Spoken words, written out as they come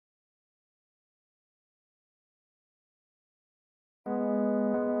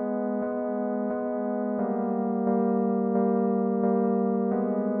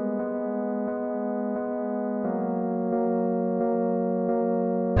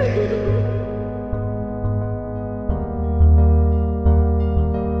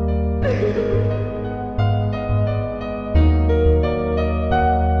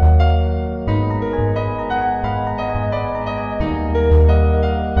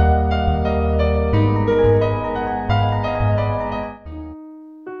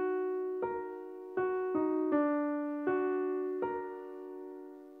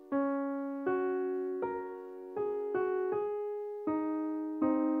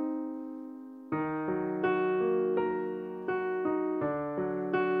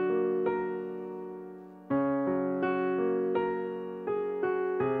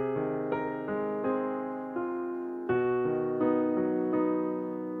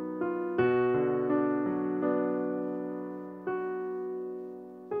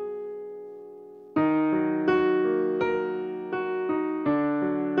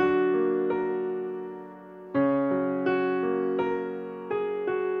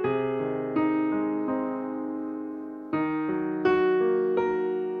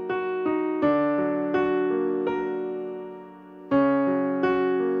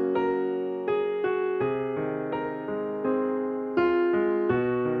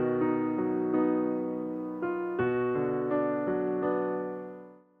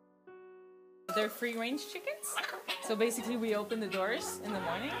They're free-range chickens, so basically we open the doors in the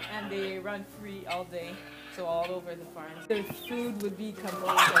morning and they run free all day, so all over the farm. The food would be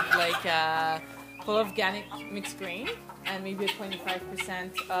composed of like full of organic mixed grain and maybe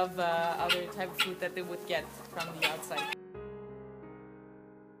 25% of other type of food that they would get from the outside.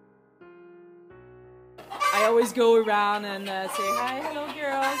 I always go around and say, hi, hello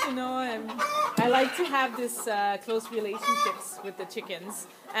girls, you know, and I like to have this close relationships with the chickens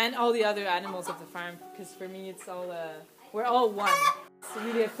and all the other animals of the farm, because for me it's all, we're all one. It's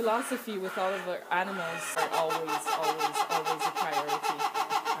really a philosophy with all of our animals are always a priority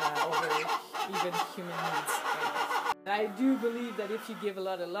over even human needs. I do believe that if you give a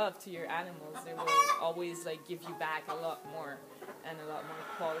lot of love to your animals, they will always like give you back a lot more and a lot more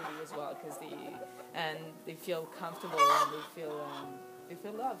quality as well, because they feel comfortable and they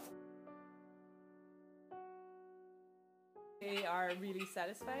feel loved. They are really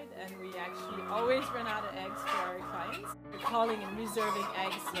satisfied, and we actually always run out of eggs for our clients. We're calling and reserving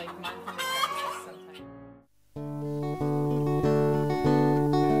eggs like months in advance.